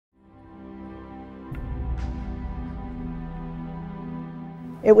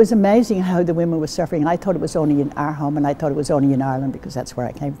It was amazing how the women were suffering. I thought it was only in our home, and I thought it was only in Ireland because that's where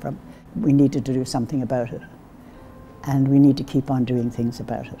I came from. We needed to do something about it, and we need to keep on doing things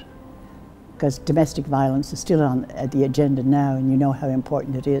about it. Because domestic violence is still on the agenda now, and you know how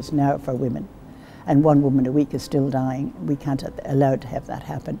important it is now for women. And 1 woman a week is still dying. We can't allow to have that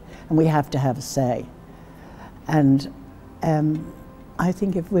happen, and we have to have a say. And I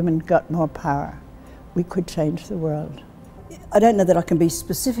think if women got more power, we could change the world. I don't know that I can be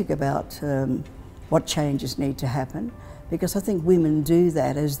specific about what changes need to happen, because I think women do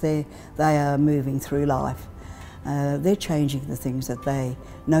that as they are moving through life. They're changing the things that they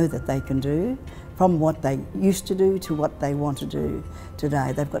know that they can do, from what they used to do to what they want to do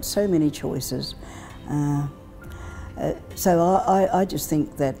today. They've got so many choices. So I just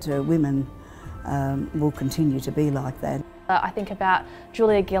think that women will continue to be like that. I think about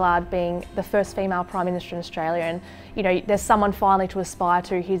Julia Gillard being the first female Prime Minister in Australia, and you know, there's someone finally to aspire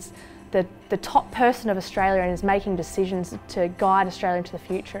to. He's the top person of Australia and is making decisions to guide Australia into the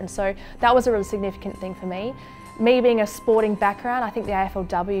future, and so that was a really significant thing for me. Me being a sporting background, I think the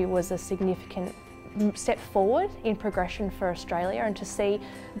AFLW was a significant step forward in progression for Australia, and to see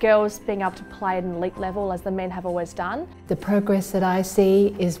girls being able to play at an elite level as the men have always done. The progress that I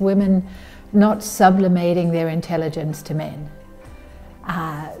see is women not sublimating their intelligence to men.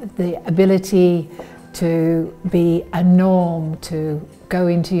 The ability to be a norm, to go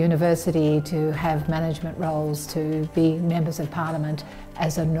into university, to have management roles, to be members of parliament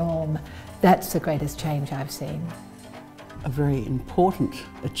as a norm, that's the greatest change I've seen. A very important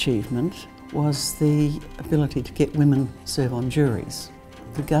achievement was the ability to get women serve on juries.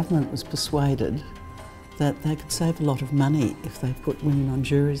 The government was persuaded that they could save a lot of money if they put women on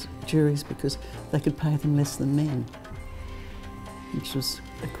juries because they could pay them less than men, which was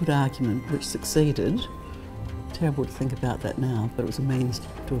a good argument which succeeded. Terrible to think about that now, but it was a means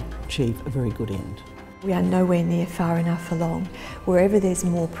to achieve a very good end. We are nowhere near far enough along. Wherever there's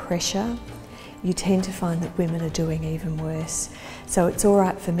more pressure, you tend to find that women are doing even worse. So it's all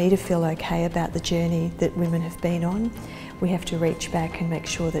right for me to feel okay about the journey that women have been on. We have to reach back and make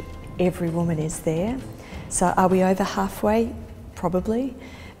sure that every woman is there. So are we over halfway? Probably,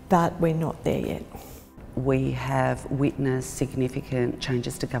 but we're not there yet. We have witnessed significant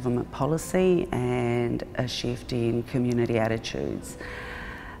changes to government policy and a shift in community attitudes.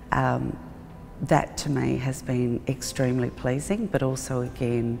 That to me has been extremely pleasing, but also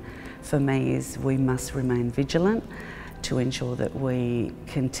again for me is we must remain vigilant to ensure that we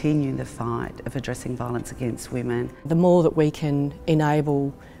continue the fight of addressing violence against women. The more that we can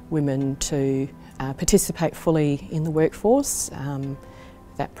enable women to participate fully in the workforce,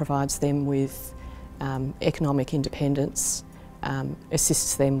 that provides them with economic independence,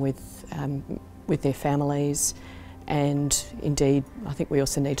 assists them with their families, and indeed I think we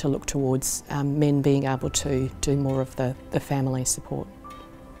also need to look towards men being able to do more of the family support.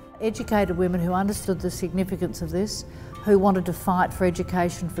 Educated women who understood the significance of this, who wanted to fight for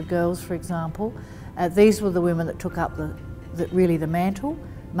education for girls, for example. These were the women that took up really the mantle,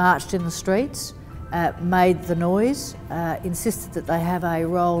 marched in the streets, made the noise, insisted that they have a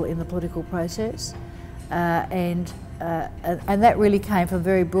role in the political process, and that really came from a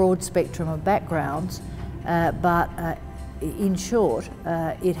very broad spectrum of backgrounds, but in short,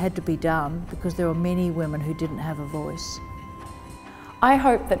 it had to be done because there were many women who didn't have a voice. I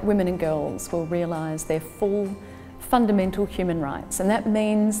hope that women and girls will realise their full fundamental human rights, and that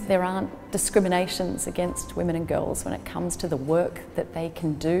means there aren't discriminations against women and girls when it comes to the work that they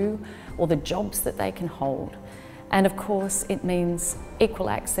can do or the jobs that they can hold. And of course it means equal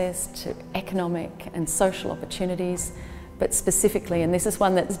access to economic and social opportunities, but specifically, and this is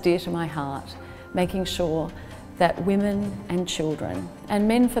one that's dear to my heart, making sure that women and children, and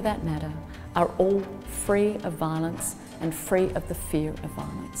men for that matter, are all free of violence and free of the fear of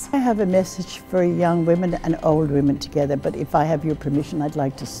violence. I have a message for young women and old women together, but if I have your permission, I'd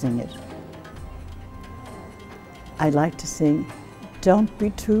like to sing it. I'd like to sing, "Don't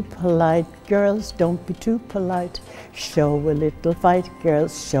be too polite, girls, don't be too polite. Show a little fight,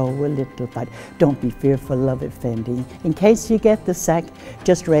 girls, show a little fight. Don't be fearful of offending. In case you get the sack,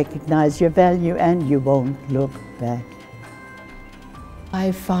 just recognize your value and you won't look back."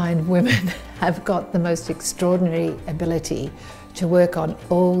 I find women have got the most extraordinary ability to work on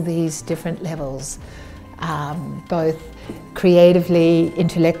all these different levels, both creatively,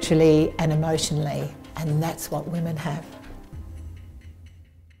 intellectually and emotionally, and that's what women have.